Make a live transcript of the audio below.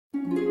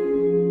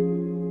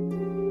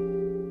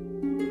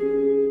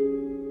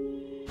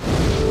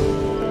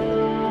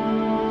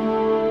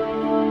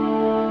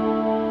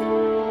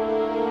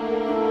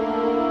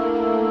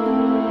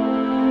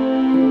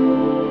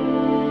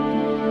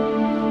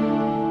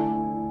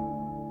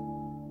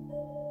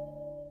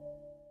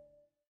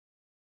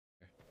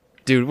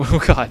Dude, oh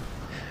god.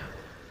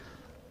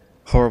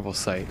 Horrible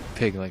sight.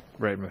 Pig, like,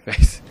 right in my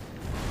face.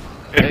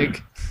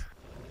 Pig.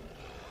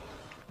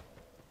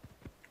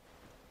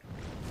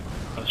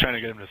 I was trying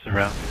to get him to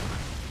surround you.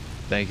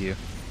 Thank you.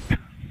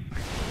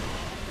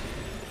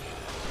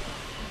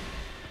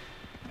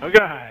 Oh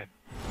god!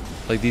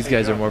 Like, these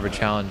guys are more of a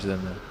challenge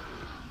than the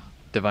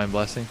Divine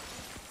Blessing.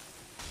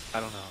 I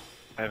don't know.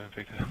 I haven't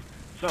picked it up.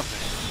 Something.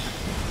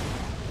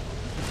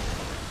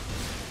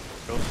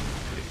 Ghost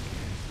pig.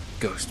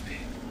 Ghost Pig.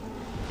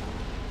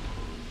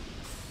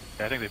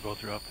 Yeah, I think they both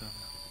threw up them.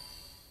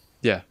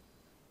 Yeah.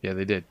 Yeah,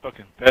 they did.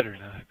 Fucking better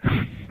not.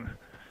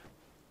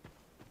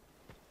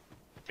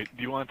 Wait,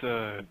 do you want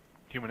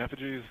human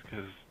effigies?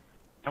 Because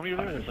how many are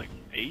there? There's like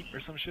 8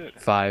 or some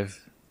shit. 5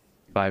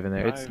 in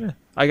there. It's, 5.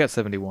 I got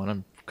 71.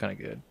 I'm kind of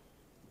good.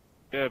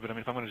 Yeah, but I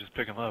mean, if I'm gonna just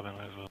pick them up, I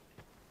might as well.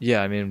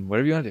 Yeah, I mean,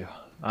 whatever you want to do.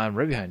 I'm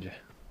right behind you.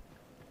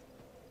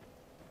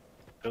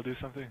 They'll do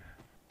something.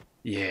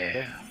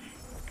 Yeah.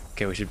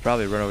 Okay, we should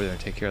probably run over there and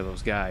take care of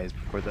those guys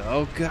before the...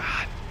 Oh,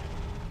 God.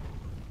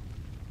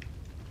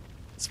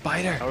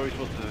 Spider. How are we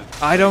supposed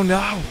to... I don't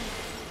know.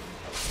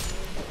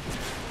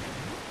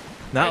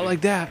 Not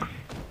like that.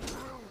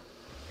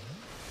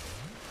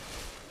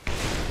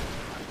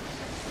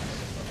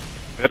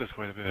 That is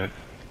quite a bit.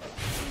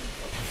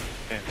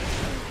 Damn.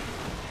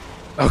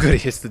 Oh, good, he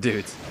hits the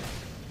dudes.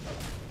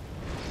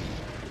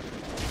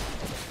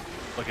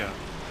 Look out.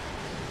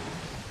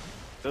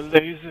 The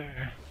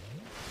laser.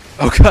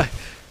 Oh, God.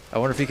 I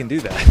wonder if he can do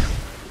that.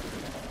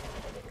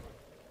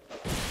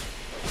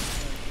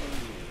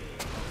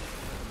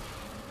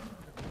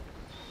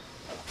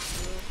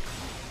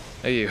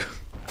 Hey, you.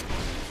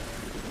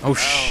 Oh,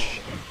 shh.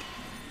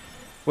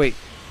 Wait,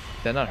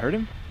 did that not hurt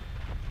him?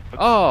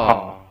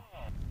 Oh.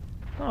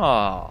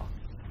 Oh.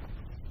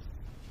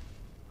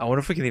 I wonder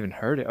if we can even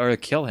hurt it or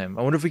kill him.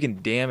 I wonder if we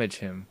can damage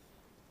him,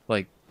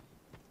 like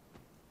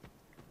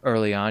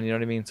early on. You know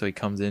what I mean? So he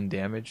comes in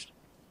damaged.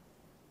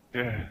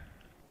 Yeah.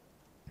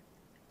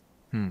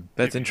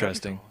 That's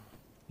interesting.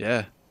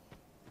 Yeah.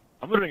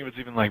 I'm wondering if it's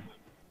even like,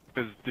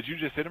 because did you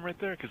just hit him right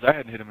there? Because I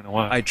hadn't hit him in a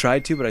while. I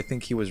tried to, but I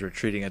think he was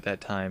retreating at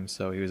that time,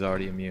 so he was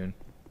already immune.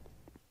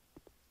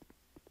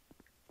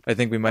 I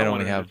think we might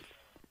only have,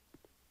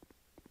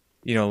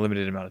 you know, a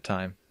limited amount of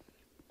time.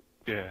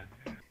 Yeah.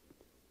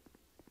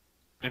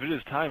 If it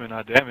is time and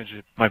not damage,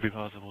 it might be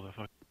possible to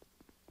fuck.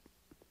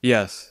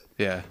 Yes.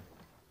 Yeah.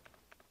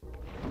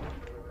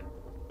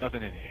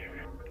 Nothing in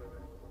here.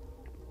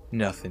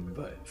 Nothing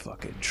but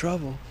fucking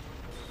trouble.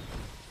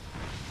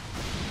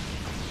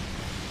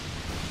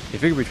 You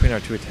figure between our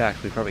 2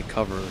 attacks, we probably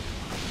cover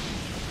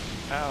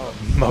Ow.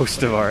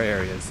 most of our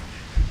areas.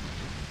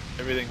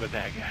 Everything but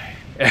that guy.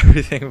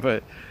 Everything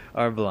but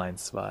our blind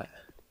spot.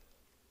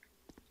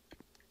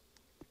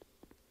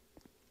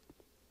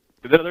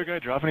 Did that other guy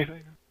drop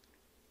anything?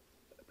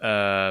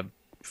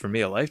 For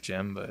me, a life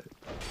gem, but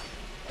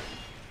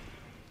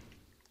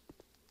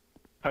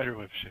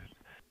Spiderweb shit.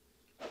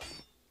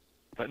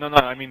 But no,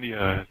 I mean the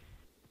I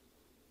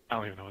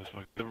don't even know what this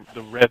fuck.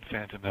 The red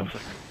phantom that was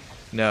like.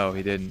 no,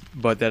 he didn't.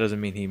 But that doesn't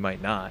mean he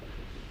might not.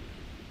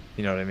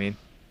 You know what I mean?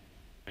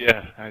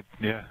 Yeah,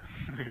 yeah.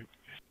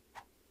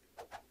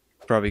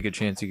 Probably a good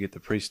chance you get the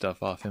priest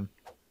stuff off him.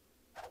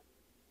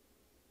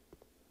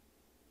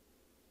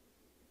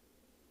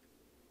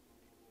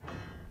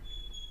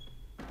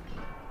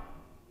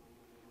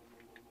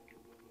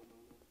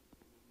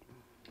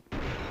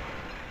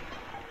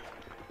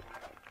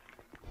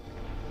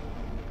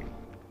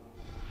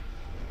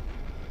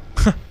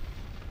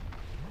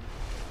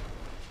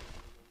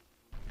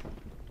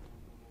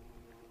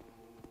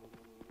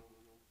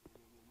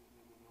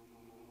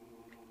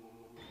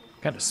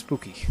 Kind of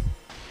spooky.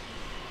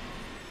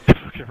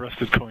 Fucking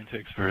rusted coin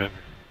takes forever.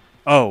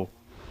 Oh.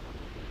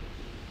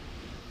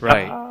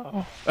 Right.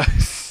 Ow.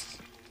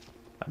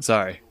 I'm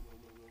sorry.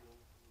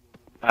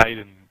 I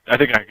didn't. I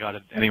think I got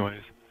it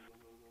anyways.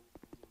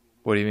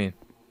 What do you mean?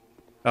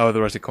 Oh,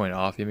 the rusted coin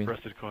off, you mean?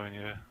 Rusted coin,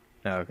 yeah.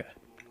 Oh, okay.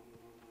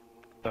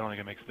 I don't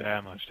think it makes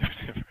that much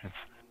difference.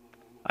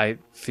 I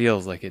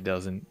feels like it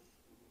doesn't.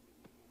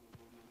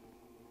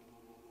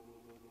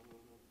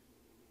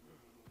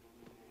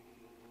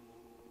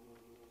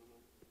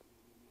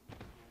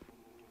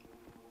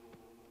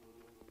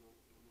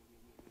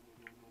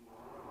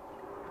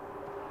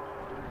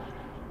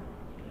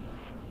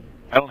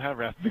 I don't have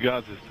Wrath of the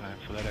Gods this time,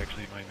 so that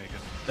actually might make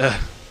it.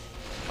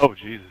 Oh,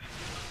 Jesus.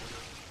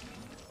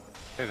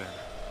 Hey there.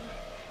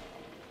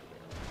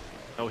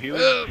 No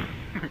healing?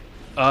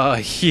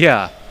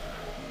 Yeah.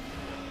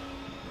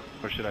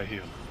 Or should I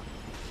heal?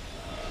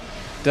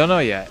 Don't know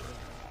yet.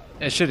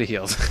 It should have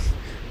healed.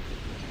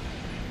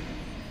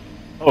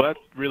 Oh, that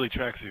really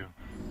tracks you.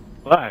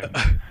 Why?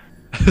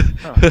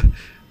 Huh.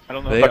 I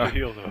don't know if I can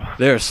heal, though.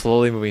 They are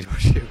slowly moving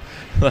towards you.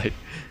 Like,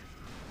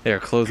 they are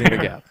closing the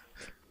gap.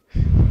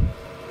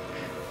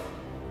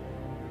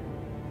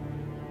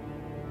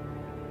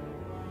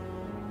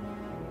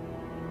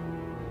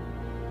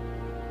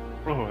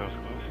 Oh, that was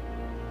close.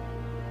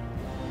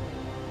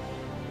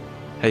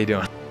 How you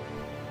doing?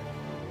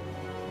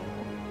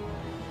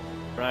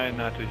 trying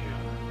not to heal.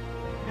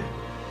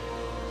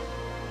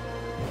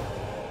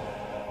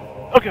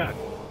 Oh god!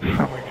 Oh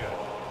my god.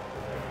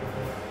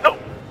 No!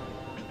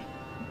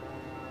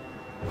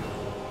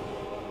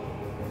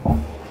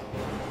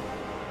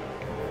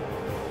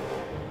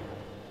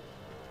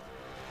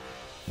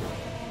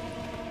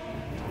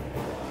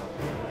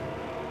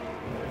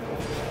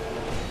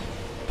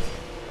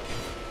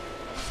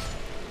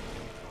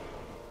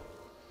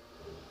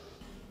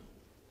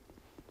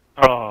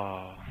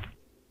 Oh.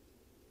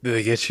 Did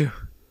they get you?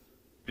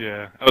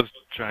 Yeah, I was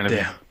trying to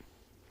Damn.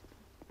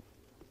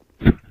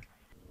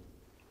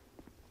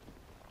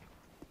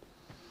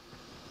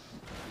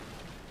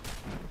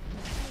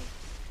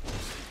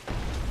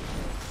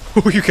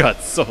 Oh, you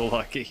got so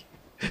lucky.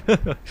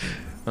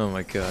 Oh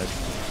my god.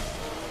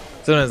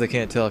 Sometimes I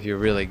can't tell if you're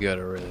really good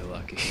or really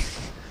lucky.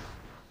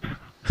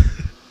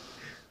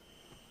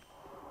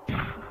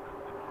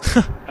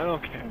 I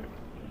don't care.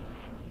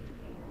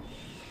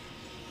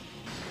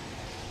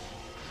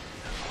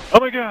 Oh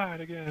my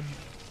god, again.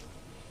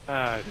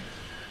 God.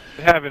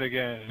 It happened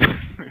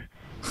again.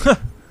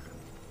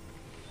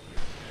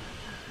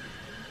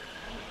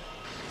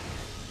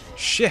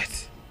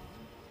 Shit.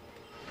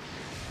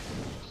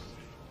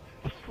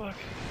 What the fuck?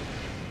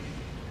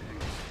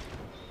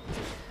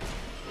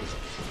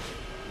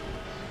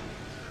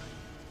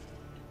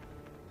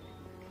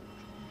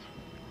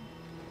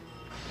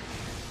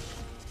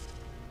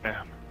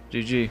 Damn.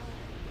 GG.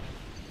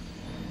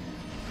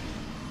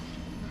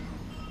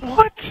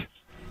 What?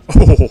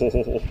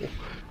 Oh.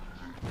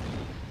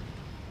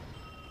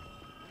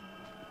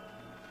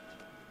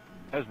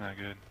 That's not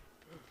good.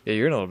 Yeah,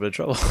 you're in a little bit of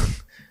trouble.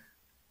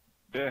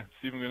 Yeah,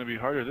 it's even gonna be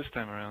harder this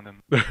time around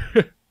than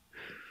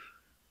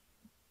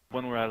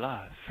one where I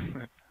lost.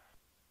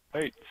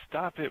 Wait,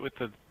 stop it with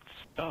the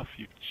stuff,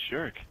 you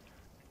jerk.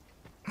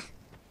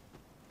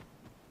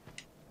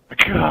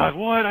 God,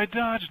 what? I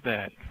dodged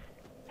that.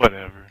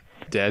 Whatever.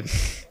 Dead.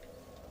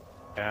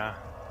 Yeah.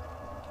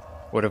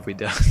 What have we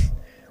done?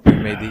 We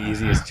made the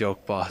easiest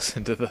joke boss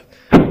into the,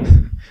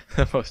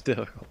 the most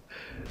difficult.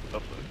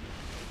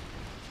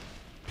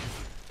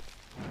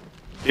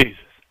 Jesus.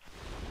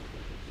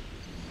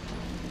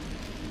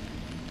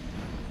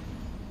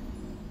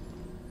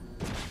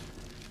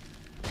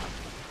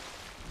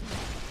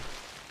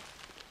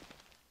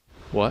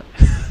 What?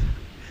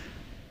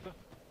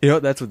 You know,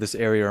 that's what this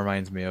area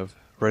reminds me of.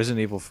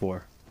 Resident Evil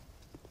 4.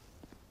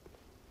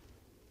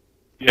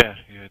 Yeah,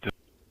 yeah.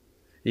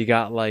 You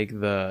got like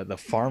the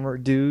farmer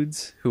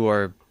dudes who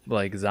are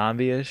like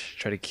zombie-ish,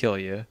 try to kill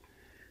you.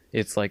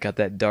 It's like got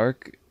that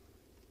dark,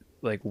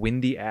 like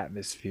windy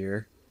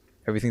atmosphere.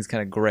 Everything's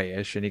kind of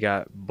grayish, and you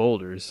got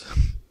boulders.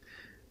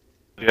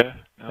 Yeah.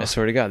 No. I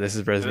swear to God, this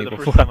is Resident The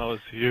Evil first 4. time I was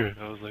here,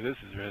 I was like, this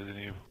is Resident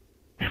Evil.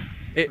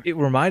 It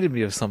reminded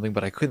me of something,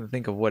 but I couldn't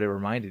think of what it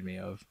reminded me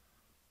of.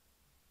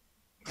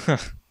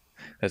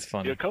 That's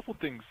funny. Yeah, a couple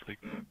things like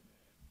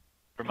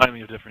remind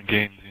me of different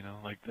games, you know,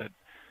 like that.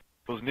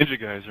 Those ninja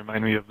guys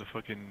remind me of the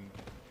fucking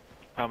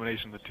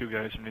combination of the two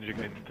guys from Ninja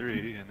Gaiden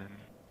 3, and then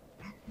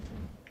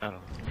I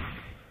don't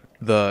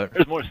know.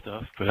 There's more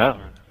stuff, but I don't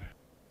remember.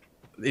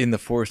 In the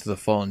Forest of the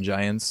Fallen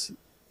Giants,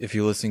 if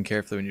you listen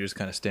carefully when you're just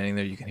kind of standing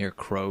there, you can hear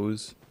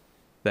crows.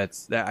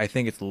 I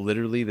think it's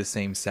literally the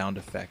same sound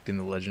effect in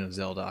The Legend of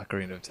Zelda: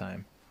 Ocarina of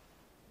Time.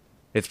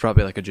 It's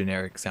probably like a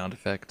generic sound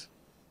effect.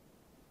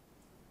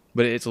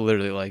 But it's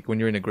literally like when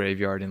you're in a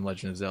graveyard in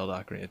Legend of Zelda: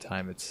 Ocarina of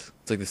Time, it's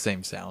like the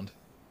same sound.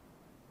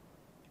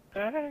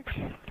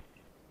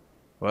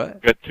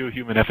 What? Got two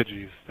human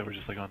effigies that were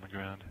just like on the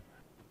ground.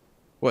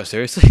 What,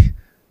 seriously?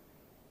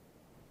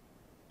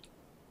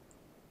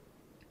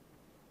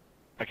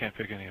 I can't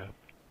pick any up.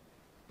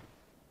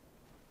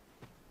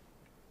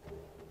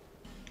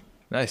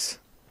 Nice.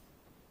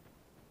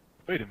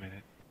 Wait a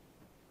minute.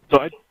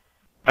 So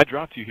I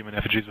dropped you human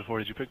effigies before.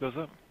 Did you pick those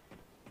up?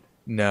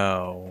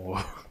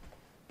 No.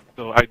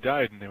 So I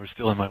died and they were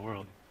still in my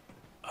world.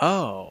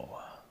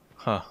 Oh.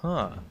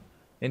 Huh.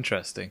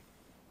 Interesting.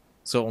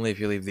 So only if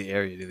you leave the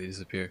area do they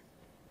disappear.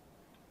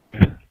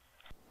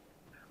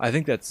 I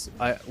think that's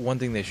one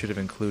thing they should have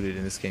included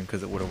in this game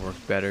because it would have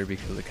worked better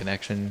because the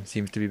connection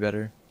seems to be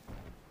better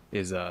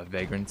is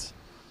vagrants.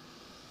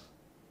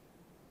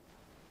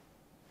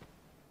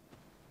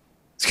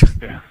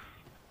 Yeah.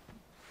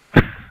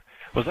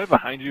 Was I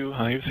behind you?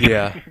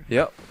 Yeah.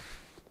 Yep.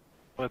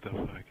 What the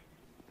fuck?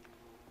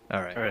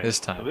 All right.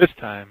 This time. So this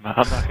time,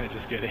 I'm not gonna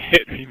just get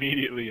hit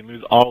immediately and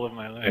lose all of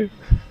my life.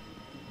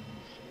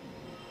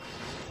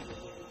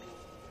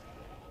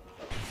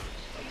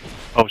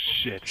 Oh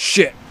shit.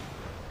 Shit.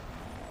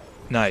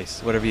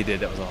 Nice. Whatever you did,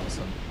 that was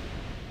awesome.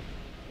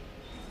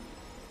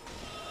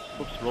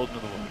 Oops, rolled into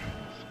the water.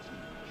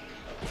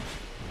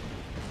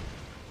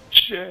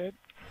 Shit.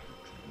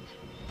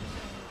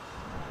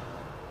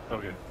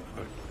 Okay.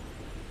 Fuck.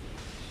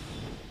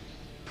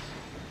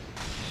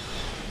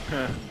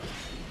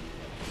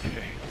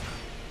 Okay.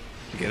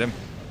 You get him?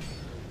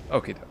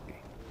 Okie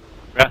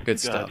dokie. Good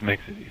stuff.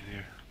 Makes it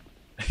easier.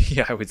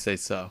 Yeah, I would say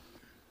so.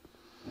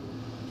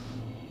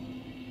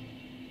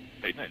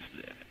 Hey, nice.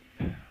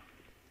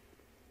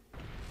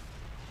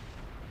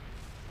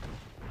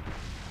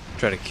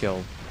 try to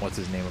kill what's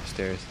his name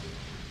upstairs.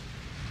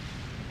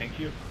 Thank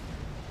you.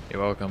 You're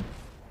welcome.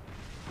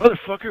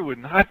 Motherfucker would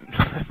not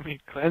let me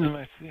cleanse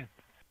my sin.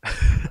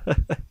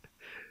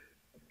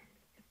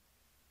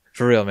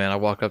 For real, man. I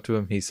walked up to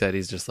him. He said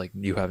he's just like,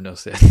 you have no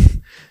sin.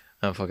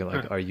 I'm fucking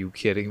like, are you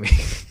kidding me?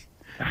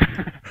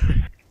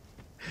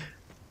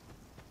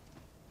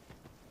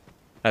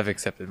 I've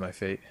accepted my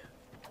fate.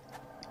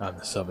 I'm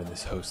the summon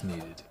this host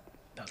needed,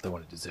 not the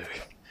one it deserved.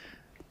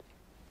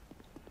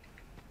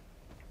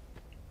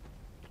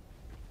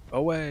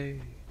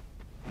 Away.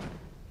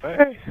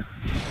 Hey.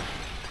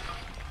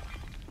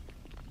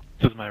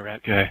 This is my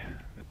rat guy.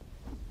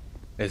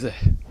 Is it?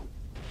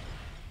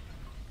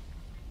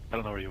 I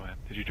don't know where you went.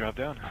 Did you drop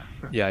down?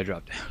 Yeah, I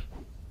dropped down.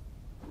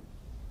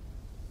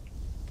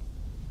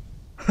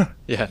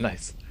 Yeah,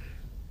 nice.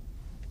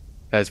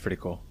 That's pretty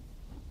cool.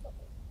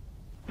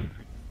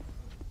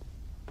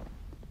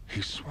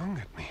 He swung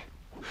at me.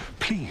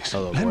 Please,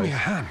 Hello, lend boy. me a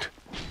hand.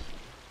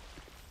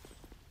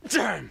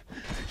 Damn!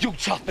 You're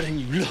tougher than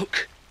you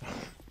look.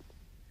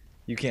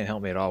 You can't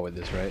help me at all with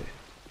this, right?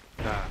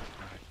 Nah.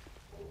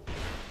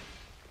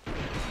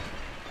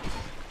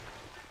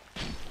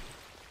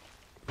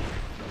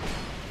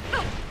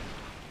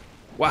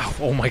 Wow,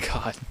 oh my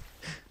god.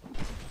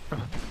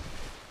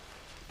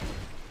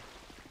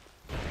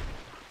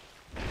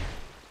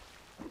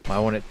 I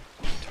want to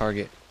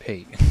target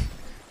Pate.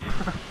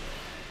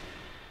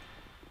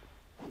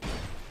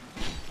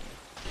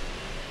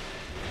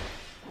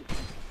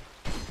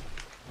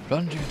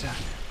 Plunging attack.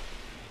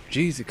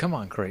 Jeez, come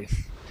on, Creighton.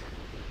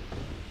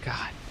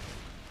 God.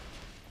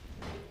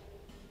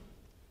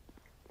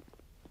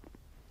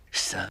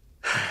 So,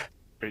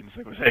 Brayden's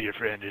like, was that your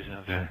friend or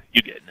something?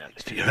 You get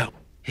nothing. you're up.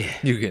 Here.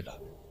 You get.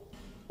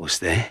 What's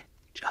there?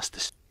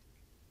 Justice.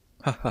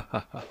 Ha ha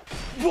ha ha.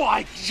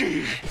 Why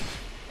you?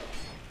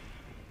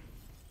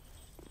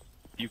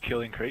 You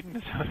killing Creighton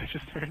is how I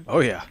just heard. Oh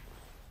yeah.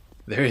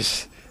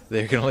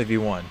 There can only be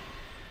one.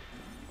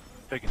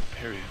 I can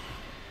parry him.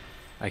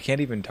 I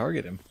can't even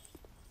target him.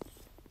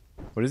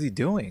 What is he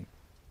doing?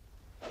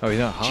 Oh, he's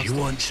not Do you hostile.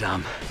 want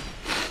some?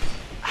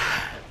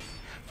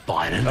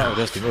 Fine Oh, enough.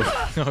 Dusty, move.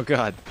 Oh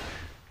god.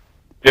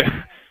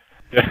 Yeah.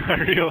 Yeah, I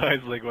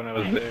realized like when I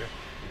was there.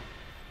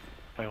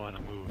 If I want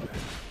to move.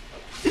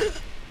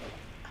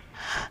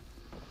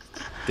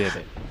 Did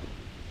it.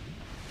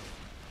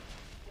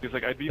 Because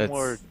like I'd be That's-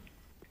 more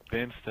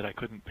convinced that I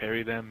couldn't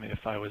parry them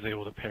if I was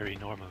able to parry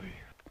normally.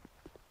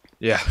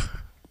 Yeah.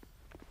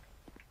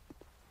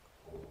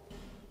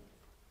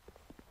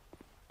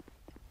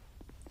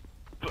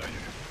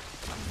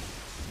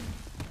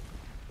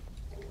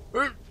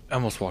 But I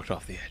almost walked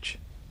off the edge.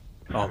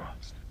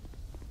 Almost.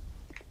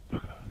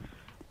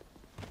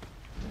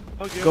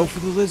 okay, Go for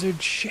the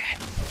lizard. Shit.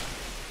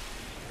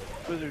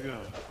 where'd it go?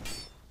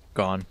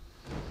 Gone.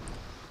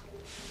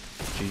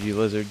 GG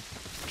lizard.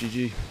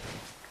 GG.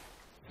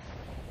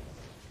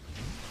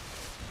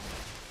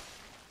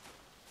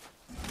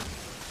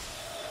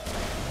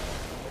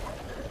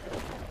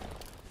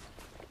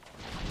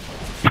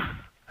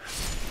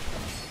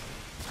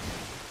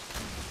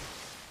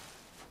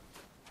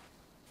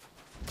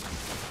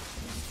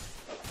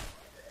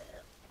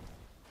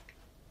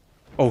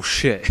 Oh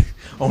shit.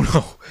 Oh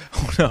no.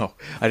 Oh no.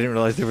 I didn't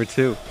realize there were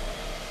two.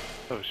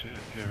 Oh shit,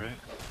 yeah right.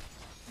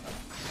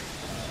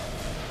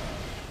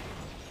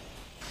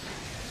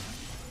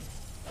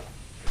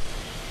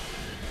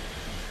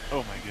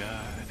 Oh my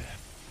god.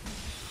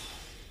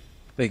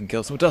 They can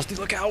kill some Dusty.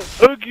 Look out.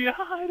 Oh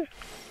god!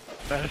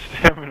 That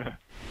stamina.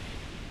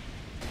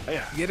 Oh,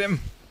 yeah. Get him.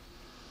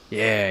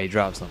 Yeah, he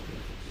dropped something.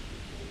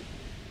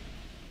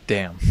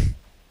 Damn.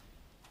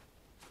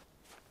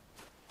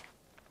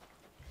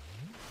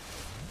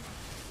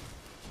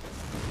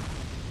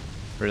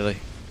 Really?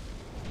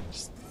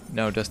 Just,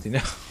 no, Dusty,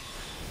 no.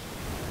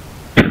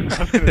 I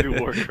was gonna do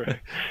war cry.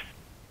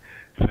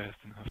 Fast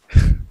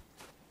enough.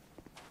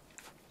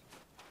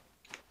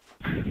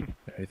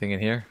 Anything in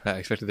here? I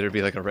expected there to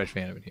be like a red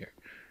phantom in here.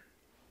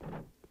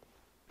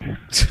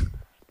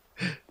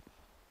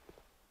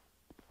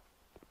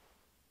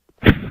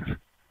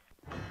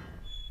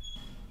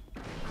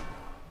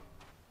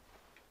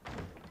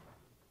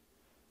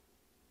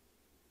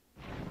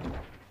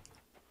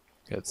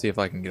 Okay, let's see if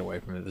I can get away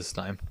from it this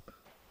time.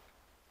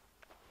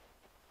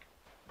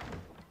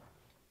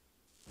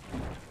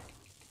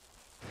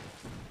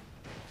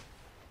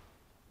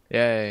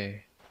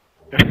 Yay.